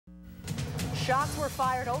Shots were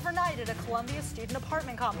fired overnight at a Columbia student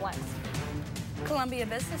apartment complex. Columbia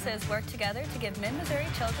businesses work together to give mid-Missouri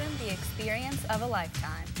children the experience of a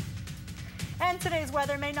lifetime. And today's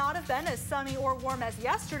weather may not have been as sunny or warm as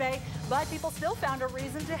yesterday, but people still found a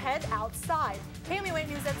reason to head outside. KOMU 8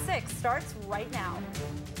 News at 6 starts right now.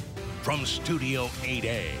 From Studio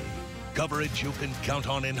 8A, coverage you can count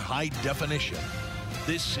on in high definition.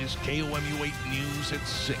 This is KOMU 8 News at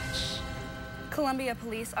 6. Columbia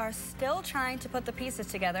police are still trying to put the pieces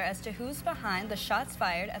together as to who's behind the shots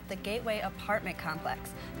fired at the Gateway apartment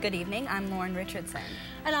complex. Good evening, I'm Lauren Richardson.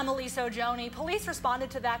 And I'm Elise O'Joney. Police responded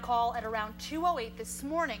to that call at around 2:08 this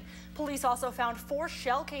morning. Police also found 4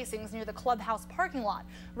 shell casings near the clubhouse parking lot.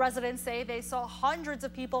 Residents say they saw hundreds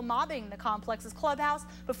of people mobbing the complex's clubhouse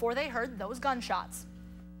before they heard those gunshots.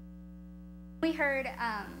 We heard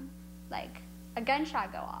like a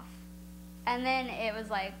gunshot go off, and then it was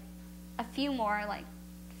like a few more, like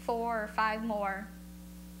 4 or 5 more,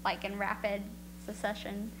 like in rapid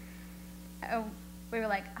succession. We were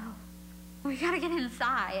like, oh, we gotta get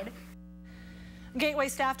inside. Gateway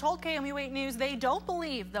staff told KOMU 8 News they don't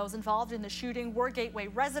believe those involved in the shooting were Gateway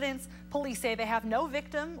residents. Police say they have no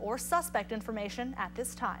victim or suspect information at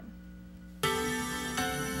this time.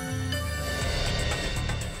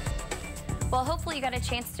 Well, hopefully you got a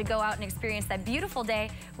chance to go out and experience that beautiful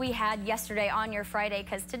day we had yesterday on your Friday,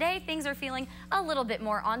 because today things are feeling a little bit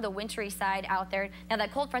more on the wintry side out there. Now,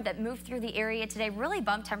 that cold front that moved through the area today really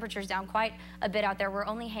bumped temperatures down quite a bit out there. We're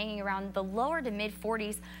only hanging around the lower to mid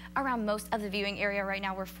 40s around most of the viewing area right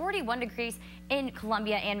now. We're 41 degrees in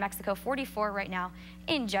Columbia and Mexico, 44 right now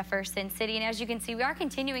in Jefferson City. And as you can see, we are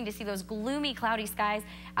continuing to see those gloomy, cloudy skies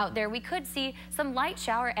out there. We could see some light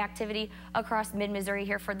shower activity across mid-Missouri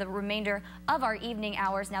here for the remainder of our evening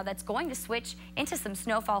hours. Now, that's going to switch into some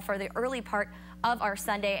snowfall for the early part of our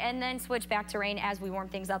Sunday, and then switch back to rain as we warm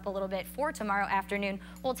things up a little bit for tomorrow afternoon.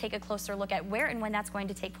 We'll take a closer look at where and when that's going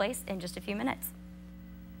to take place in just a few minutes.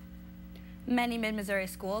 Many mid-Missouri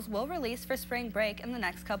schools will release for spring break in the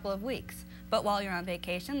next couple of weeks. But while you're on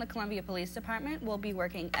vacation, the Columbia Police Department will be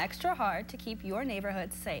working extra hard to keep your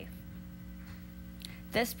neighborhood safe.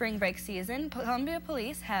 This spring break season, Columbia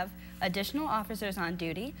Police have additional officers on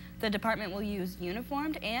duty. The department will use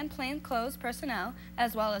uniformed and plainclothes personnel,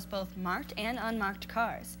 as well as both marked and unmarked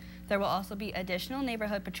cars. There will also be additional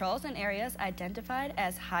neighborhood patrols in areas identified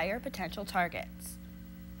as higher potential targets.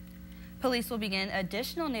 Police will begin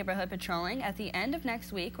additional neighborhood patrolling at the end of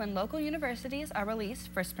next week when local universities are released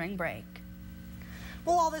for spring break.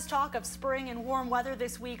 Well, all this talk of spring and warm weather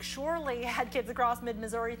this week surely had kids across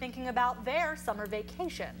mid-Missouri thinking about their summer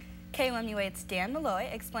vacation. KOMU 8's Dan Malloy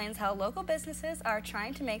explains how local businesses are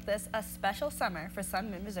trying to make this a special summer for some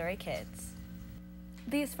mid-Missouri kids.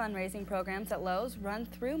 These fundraising programs at Lowe's run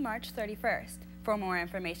through March 31st. For more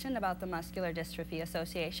information about the Muscular Dystrophy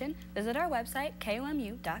Association, visit our website,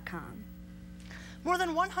 KOMU.com. More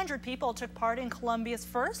than 100 people took part in Columbia's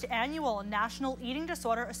first annual National Eating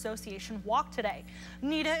Disorder Association Walk today.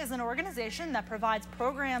 NEDA is an organization that provides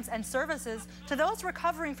programs and services to those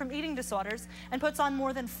recovering from eating disorders and puts on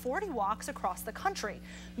more than 40 walks across the country.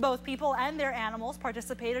 Both people and their animals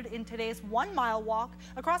participated in today's 1-mile walk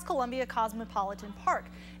across Columbia Cosmopolitan Park.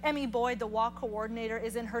 Emmy Boyd, the walk coordinator,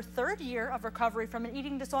 is in her 3rd year of recovery from an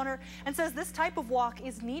eating disorder and says this type of walk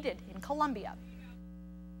is needed in Columbia.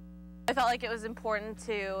 I felt like it was important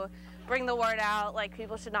to bring the word out, like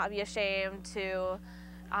people should not be ashamed to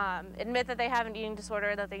admit that they have an eating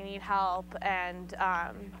disorder, that they need help, and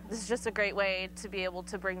this is just a great way to be able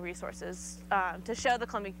to bring resources, to show the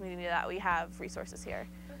Columbia community that we have resources here.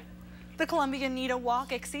 The Columbia NEDA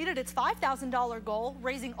Walk exceeded its $5,000 goal,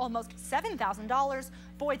 raising almost $7,000.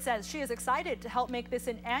 Boyd says she is excited to help make this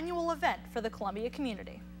an annual event for the Columbia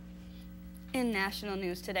community. In national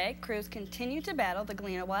news today, crews continue to battle the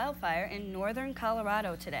Galena wildfire in northern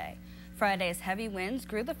Colorado today. Friday's heavy winds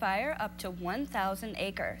grew the fire up to 1,000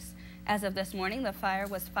 acres. As of this morning, the fire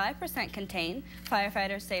was 5% contained.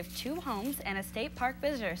 Firefighters saved 2 homes and a state park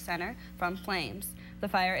visitor center from flames. The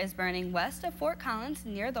fire is burning west of Fort Collins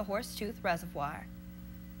near the Horsetooth Reservoir.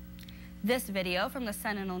 This video from the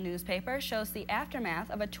Sentinel newspaper shows the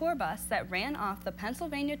aftermath of a tour bus that ran off the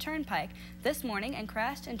Pennsylvania Turnpike this morning and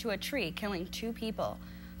crashed into a tree, killing 2 people.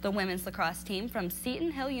 The women's lacrosse team from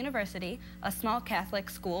Seton Hill University, a small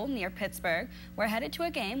Catholic school near Pittsburgh, were headed to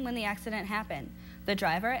a game when the accident happened. The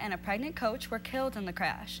driver and a pregnant coach were killed in the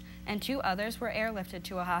crash, and 2 others were airlifted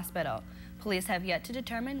to a hospital. Police have yet to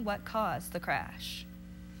determine what caused the crash.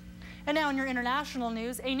 And now in your international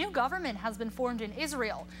news, a new government has been formed in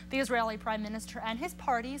Israel. The Israeli Prime Minister and his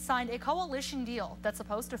party signed a coalition deal that's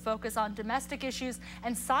supposed to focus on domestic issues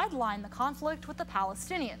and sideline the conflict with the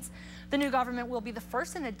Palestinians. The new government will be the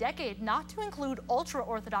first in a decade not to include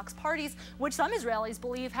ultra-Orthodox parties, which some Israelis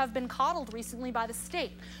believe have been coddled recently by the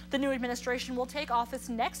state. The new administration will take office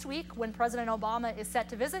next week when President Obama is set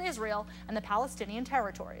to visit Israel and the Palestinian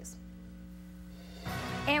territories.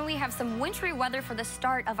 And we have some wintry weather for the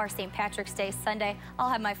start of our St. Patrick's Day Sunday.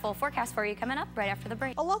 I'll have my full forecast for you coming up right after the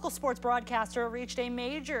break. A local sports broadcaster reached a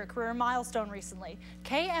major career milestone recently.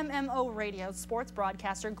 KMMO Radio sports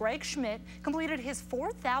broadcaster Greg Schmidt completed his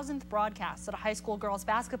 4,000th broadcast at a high school girls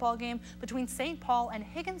basketball game between St. Paul and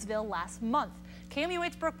Higginsville last month. KOMU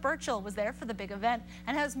 8's Brooke Burchill was there for the big event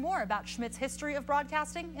and has more about Schmidt's history of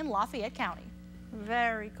broadcasting in Lafayette County.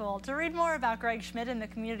 Very cool. To read more about Greg Schmidt and the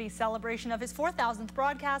community celebration of his 4,000th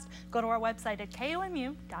broadcast, go to our website at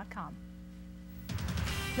KOMU.com.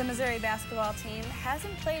 The Missouri basketball team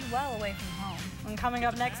hasn't played well away from home. And coming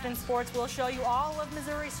up next in sports, we'll show you all of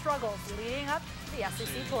Missouri's struggles leading up to the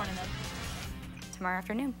SEC tournament. Tomorrow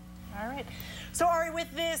afternoon. All right. So, Ari, with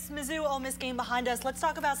this Mizzou-Ole Miss game behind us, let's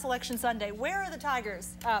talk about Selection Sunday. Where are the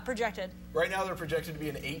Tigers projected? Right now, they're projected to be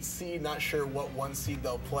an 8 seed. Not sure what 1 seed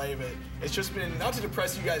they'll play, but it's just been, not to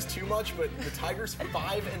depress you guys too much, but the Tigers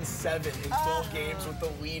 5-7 in 12 games with the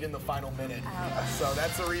lead in the final minute. So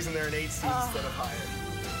that's the reason they're an 8 seed instead of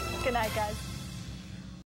higher. Good night, guys.